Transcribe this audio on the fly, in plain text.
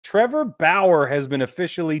Trevor Bauer has been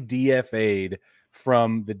officially DFA'd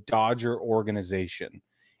from the Dodger organization.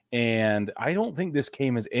 And I don't think this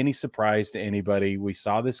came as any surprise to anybody. We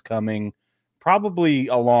saw this coming probably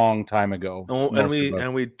a long time ago. Oh,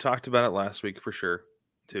 and we talked about it last week for sure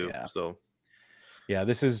too. Yeah. So yeah,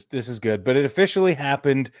 this is good. But it officially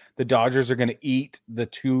happened. The Dodgers are going to eat the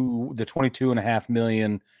 $22.5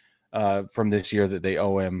 million from this year that they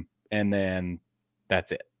owe him, and then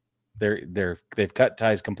that's it. They've cut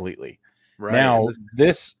ties completely. Right. Now,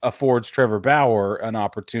 this affords Trevor Bauer an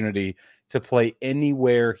opportunity to play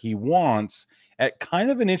anywhere he wants at kind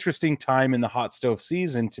of an interesting time in the hot stove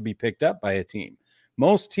season to be picked up by a team.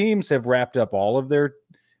 Most teams have wrapped up all of their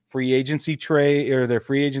free agency their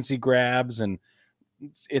free agency grabs, and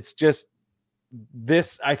it's just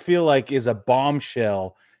this, I feel like, is a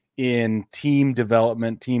bombshell in team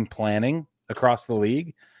development, team planning across the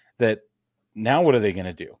league, that now what are they going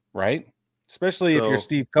to do, right? Especially if you're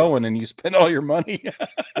Steve Cohen and you spend all your money.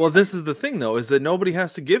 Well, this is the thing, though, is that nobody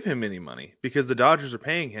has to give him any money because the Dodgers are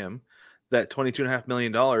paying him that $22.5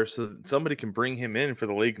 million so that somebody can bring him in for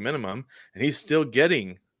the league minimum, and he's still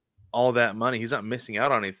getting all that money. He's not missing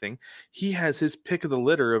out on anything. He has his pick of the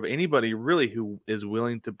litter of anybody really who is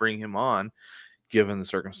willing to bring him on, given the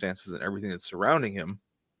circumstances and everything that's surrounding him.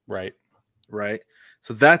 Right.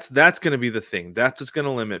 So that's going to be the thing. That's what's going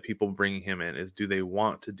to limit people bringing him in, is do they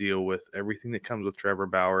want to deal with everything that comes with Trevor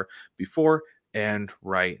Bauer before and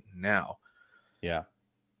right now? Yeah.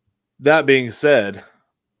 That being said,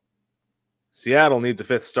 Seattle needs a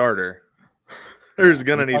fifth starter. There's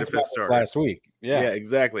going to need a fifth starter. Last week. Yeah,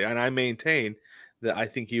 exactly. And I maintain that I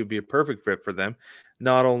think he would be a perfect fit for them,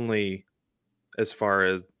 not only as far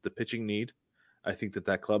as the pitching need. I think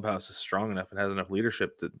that clubhouse is strong enough and has enough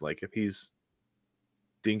leadership that, like, if he's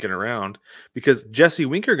dinking around, because Jesse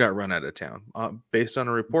Winker got run out of town based on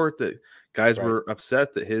a report that guys were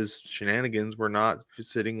upset that his shenanigans were not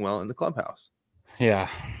sitting well in the clubhouse. Yeah.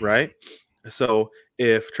 Right. So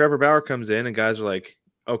if Trevor Bauer comes in and guys are like,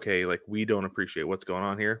 okay, like, we don't appreciate what's going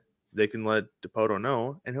on here, they can let DePoto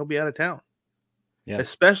know and he'll be out of town. Yeah.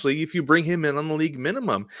 Especially if you bring him in on the league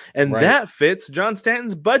minimum. And that fits John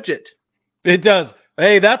Stanton's budget. It does.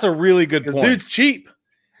 Hey, that's a really good point. Dude's cheap.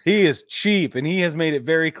 He is cheap, and he has made it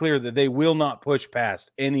very clear that they will not push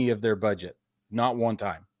past any of their budget. Not one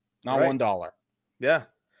time. Not $1. Yeah.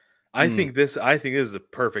 I think this is a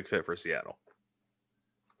perfect fit for Seattle.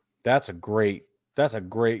 That's a great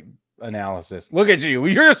analysis. Look at you.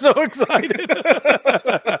 You're so excited.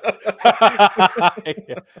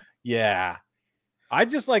 Yeah. I'd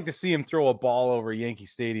just like to see him throw a ball over Yankee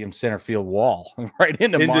Stadium center field wall right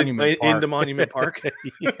into Monument Park. Into Monument Park.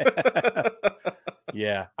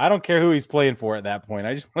 Yeah. I don't care who he's playing for at that point.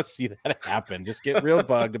 I just want to see that happen. Just get real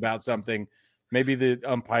bugged about something. Maybe the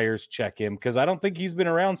umpires check him, because I don't think he's been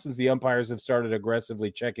around since the umpires have started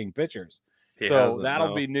aggressively checking pitchers.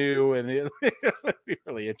 That'll be new, and it'll be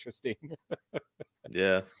really interesting.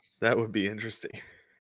 Yeah, that would be interesting.